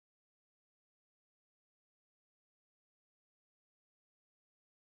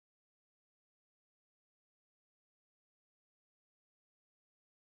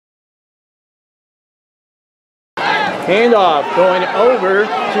Handoff going over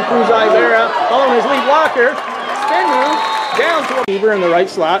to Cruz Rivera, following his lead blocker. Spin move down to a receiver in the right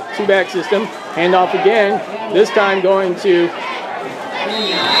slot, two-back system. Handoff again, this time going to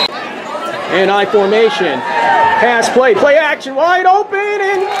an I formation. Pass play, play action, wide open,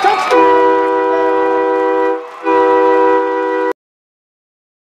 and touchdown!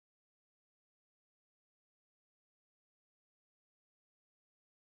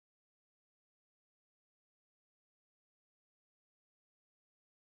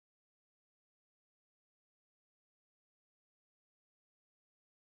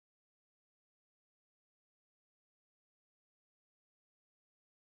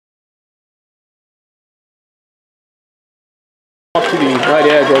 Off to the right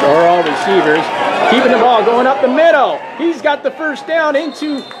edge, or all receivers, keeping the ball going up the middle. He's got the first down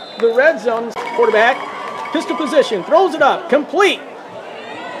into the red zone. Quarterback, pistol position, throws it up, complete.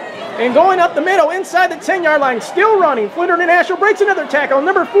 And going up the middle, inside the 10-yard line, still running. Flint International breaks another tackle.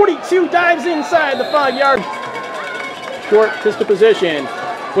 Number 42 dives inside the 5-yard. Short pistol position.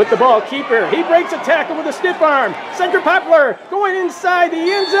 With the ball, keeper, he breaks a tackle with a stiff arm. Cedric Poplar going inside the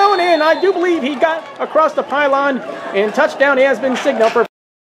end zone, and I do believe he got across the pylon, and touchdown has been signaled for.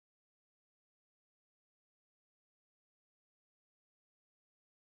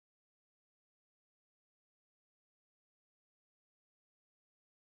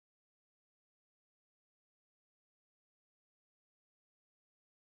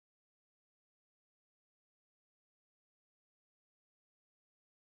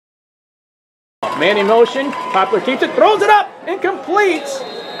 Man in motion, Poplar keeps it, throws it up, and completes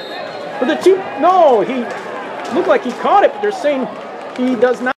for the two. No, he looked like he caught it, but they're saying he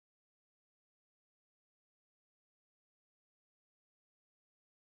does not.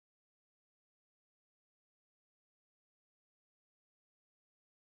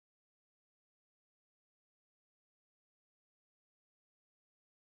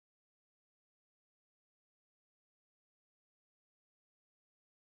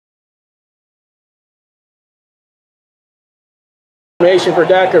 For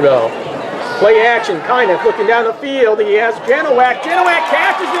Deckerville. Play action, kind of looking down the field. He has Janowak. Janowak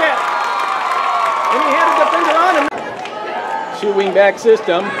catches it. And he had a defender on him. Two wing-back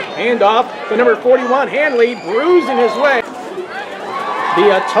system. Handoff to number 41, Hanley, bruising his way.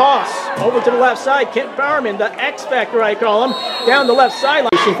 The toss over to the left side. Kent Bowerman, the X-Factor I call him, down the left sideline.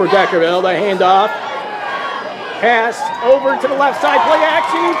 For Deckerville, the handoff. Pass over to the left side. Play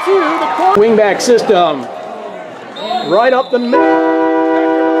action to the corner. Wing-back system. Right up the middle.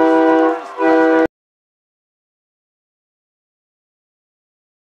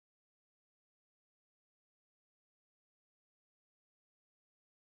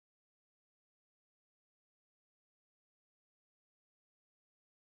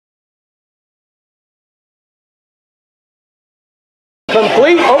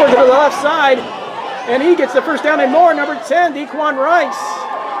 Complete over to the left side, and he gets the first down and more. Number 10, Dequan Rice.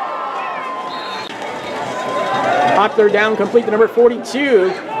 Poplar down, complete to number 42.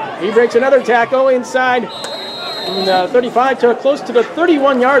 He breaks another tackle inside from the 35 to close to the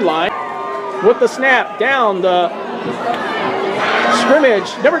 31-yard line. With the snap down the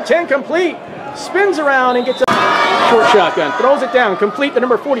scrimmage. Number 10 complete. Spins around and gets a short shotgun. Throws it down, complete to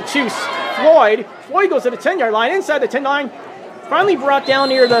number 42, Floyd. Floyd goes to the 10-yard line, inside the 10 line. Finally brought down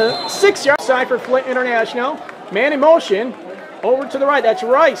near the 6-yard side for Flint International. Man in motion. Over to the right, that's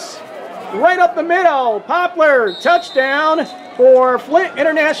Rice. Right up the middle, Poplar, touchdown for Flint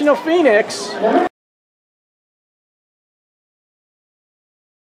International Phoenix.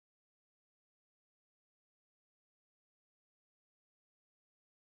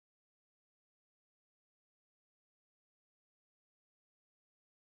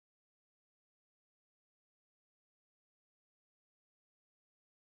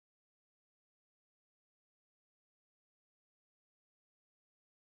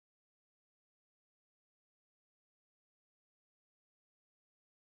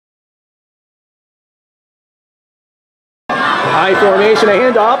 High formation, a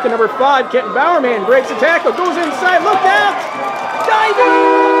handoff to number 5, Kenton Bowerman breaks the tackle, goes inside, look out! Diving!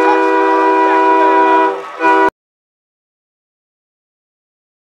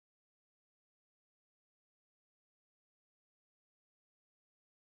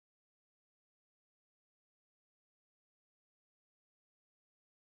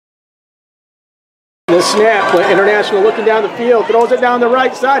 The snap, but International looking down the field, throws it down the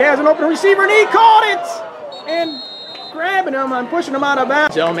right side, has an open receiver, and he caught it! And grabbing him, I'm pushing him out of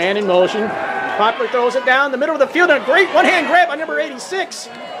bounds. So man in motion, Poplar throws it down the middle of the field, and a great one-hand grab by number 86.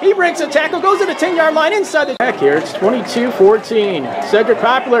 He breaks a tackle, goes to the 10-yard line inside the back here. It's 22-14. Cedric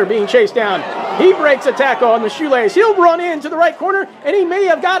Poplar being chased down. He breaks a tackle on the shoelace. He'll run into the right corner, and he may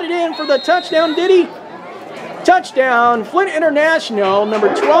have got it in for the touchdown, did he? Touchdown, Flint International, number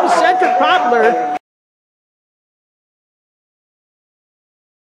 12, Cedric Poplar.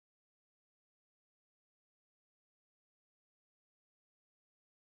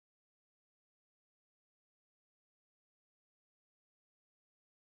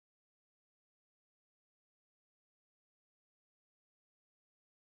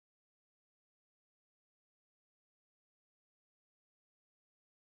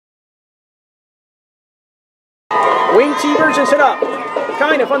 Wing T version set up,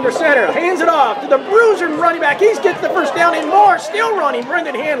 kind of under center, hands it off to the bruiser running back. He gets the first down and more, still running.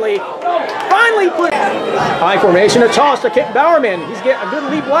 Brendan Hanley finally put high formation, a toss to Kent Bowerman. He's getting a good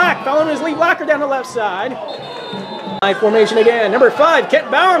lead block, following his lead blocker down the left side. High formation again, number 5,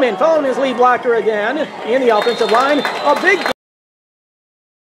 Kent Bowerman following his lead blocker again in the offensive line. A big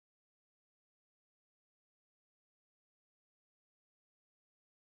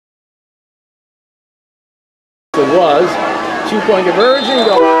was. 2-point conversion.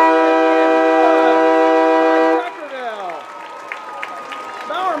 Go. Deckerville.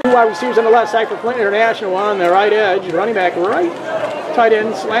 Two wide receivers on the left side for Flint International on the right edge. Running back right. Tight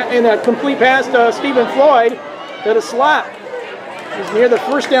end slant. And a complete pass to Stephen Floyd to the slot. He's near the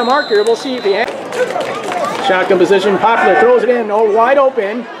first down marker. We'll see if he has. Shotgun position. Poplar throws it in. Oh, wide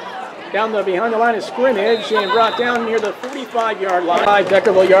open. Down the behind the line of scrimmage and brought down near the 45-yard line.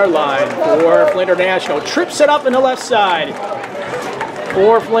 Deckerville yard line for Flint International. Trips it up in the left side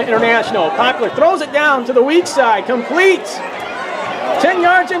for Flint International. Poplar throws it down to the weak side. Complete. 10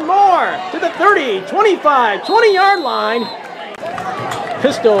 yards and more to the 30, 25, 20-yard line.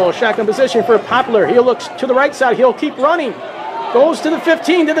 Pistol shotgun position for Poplar. He'll look to the right side. He'll keep running. Goes to the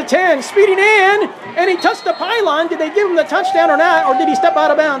 15, to the 10, speeding in, and he touched the pylon. Did they give him the touchdown or not, or did he step out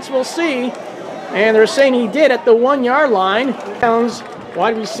of bounds? We'll see. And they're saying he did at the 1-yard line.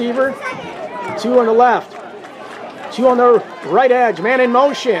 Wide receiver, 2 on the left, 2 on the right edge, man in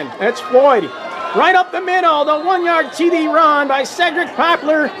motion. That's Floyd. Right up the middle, the 1-yard TD run by Cedric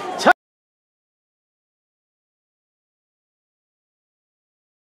Poplar.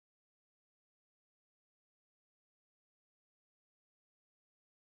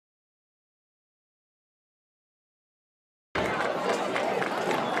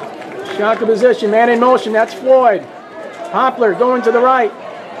 Shotgun position, man in motion, that's Floyd. Poplar going to the right.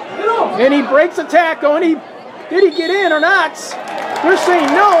 And he breaks a tackle, and did he get in or not? They're saying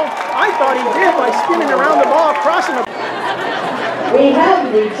no. I thought he did by spinning around the ball, crossing the... We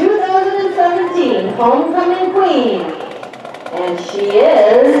have the 2017 Homecoming Queen, and she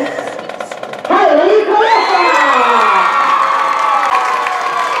is Kylie Coletta.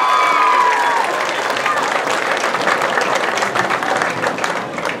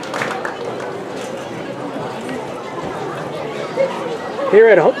 Here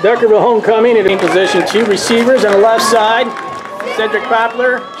at Deckerville Homecoming, in position, 2 receivers on the left side. Cedric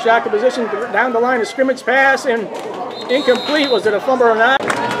Poplar, shotgun position, down the line of scrimmage pass, and incomplete. Was it a fumble or not?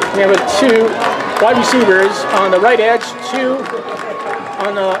 We have 2 wide receivers on the right edge, 2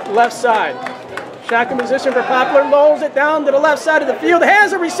 on the left side. Shotgun position for Poplar, lowers it down to the left side of the field,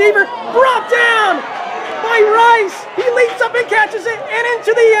 has a receiver, brought down by Rice. He leaps up and catches it, and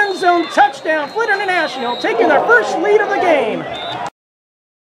into the end zone. Touchdown, Flint International, taking their first lead of the game.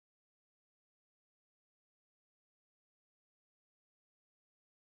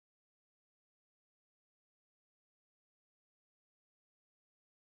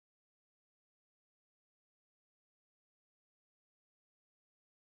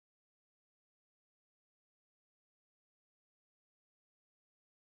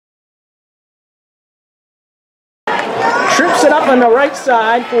 Trips it up on the right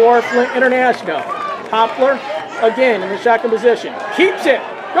side for Flint International. Poplar, again, in the shotgun position. Keeps it,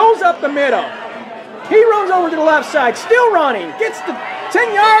 goes up the middle. He runs over to the left side, still running. Gets the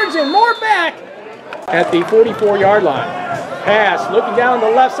 10 yards and more back at the 44-yard line. Pass, looking down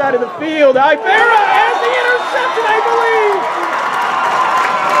the left side of the field. Ibarra has the interception, I believe.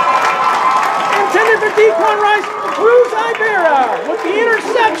 Intended for Dequan Rice. Cruz Ibarra with the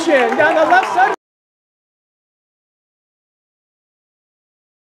interception down the left side.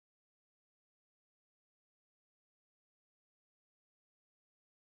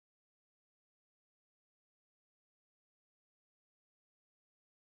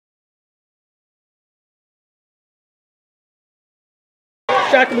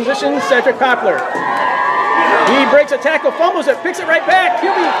 Shotgun position, Cedric Poplar. He breaks a tackle, fumbles it, picks it right back.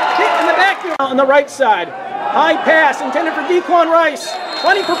 He'll be hit in the backfield. On the right side. High pass intended for Dequan Rice.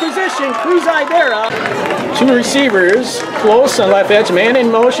 Fighting for position, Cruz Idera. Two receivers close on left edge, man in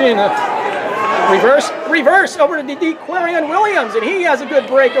motion. Reverse over to Dequarion Williams, and he has a good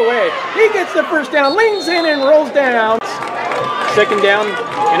breakaway. He gets the first down, leans in and rolls down. Second down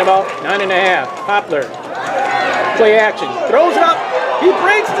in about 9.5. Poplar. Play action. Throws it up. He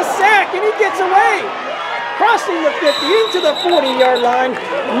breaks the sack, and he gets away. Crossing the 50 into the 40-yard line.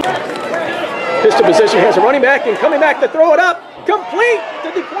 Pistol position has a running back and coming back to throw it up. Complete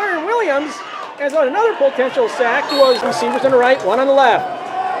to Dequarion Williams. As on another potential sack was receivers on the right, one on the left.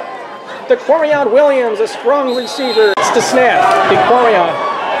 Dequarion Williams, a strong receiver. It's the snap. Dequarion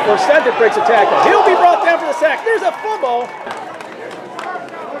for Cedric breaks a tackle. He'll be brought down for the sack. There's a fumble.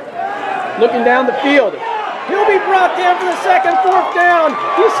 Looking down the field. He'll be brought down for the second, fourth down.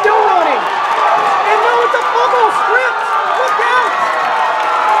 He's still running. And no, it's a fumble. Stripped. Look out.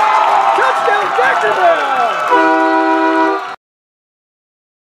 Touchdown, Deckerville.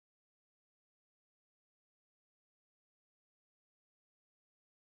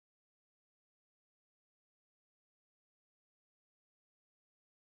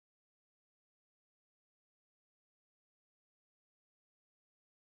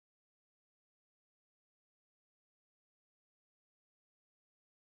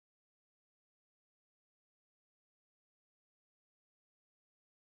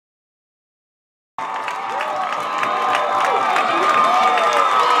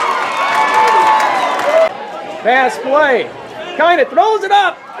 Pass play. Kind of throws it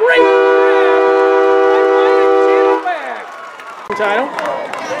up. Great grab. Title.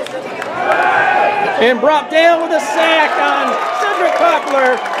 And brought down with a sack on Cedric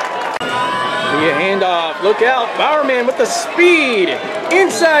Poplar. The handoff. Look out. Bowerman with the speed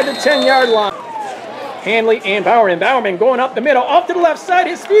inside the 10-yard line. Hanley and Bowerman. Bowerman going up the middle. Off to the left side.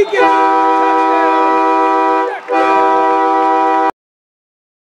 His speed gets touchdown.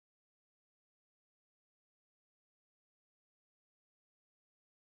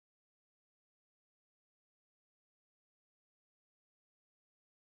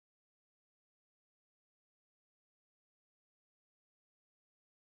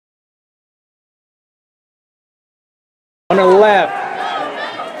 On the left,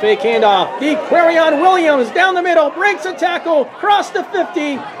 fake handoff. Dequarion Williams down the middle, breaks a tackle, cross the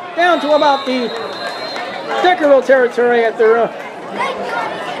 50, down to about the Deckerville territory at their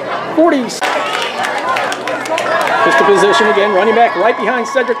 40s. Just the position again, running back right behind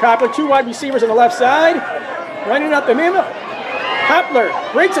Cedric Poplar, two wide receivers on the left side. Running up the middle. Poplar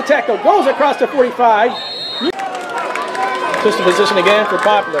breaks a tackle, goes across the 45. Just the position again for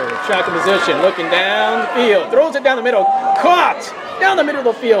Poplar. Shotgun position, looking down the field. Throws it down the middle. Caught down the middle of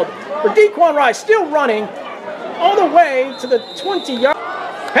the field for Dequan Rice, still running all the way to the 20-yard.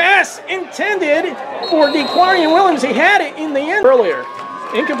 Pass intended for Dequarion Williams. He had it in the end earlier.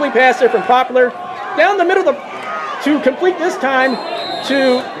 Incomplete pass there from Poplar. Down the middle to complete this time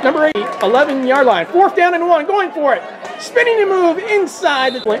to number 8, 11-yard line. Fourth down and 1, going for it. Spinning the move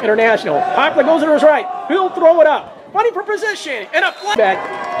inside the Flint International. Poplar goes to his right. He'll throw it up. Fighting for position and a flat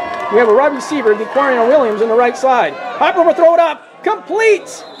back. We have a wide receiver, Dequarion Williams, on the right side. Poplar will throw it up.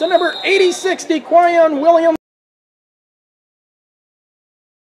 Complete to number 86, Dequarion Williams.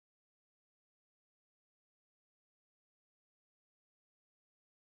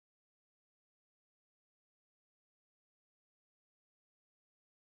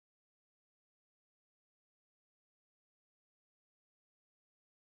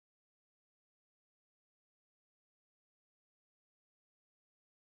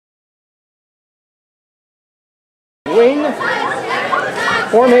 Wing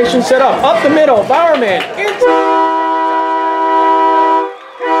formation set up the middle. Bowerman into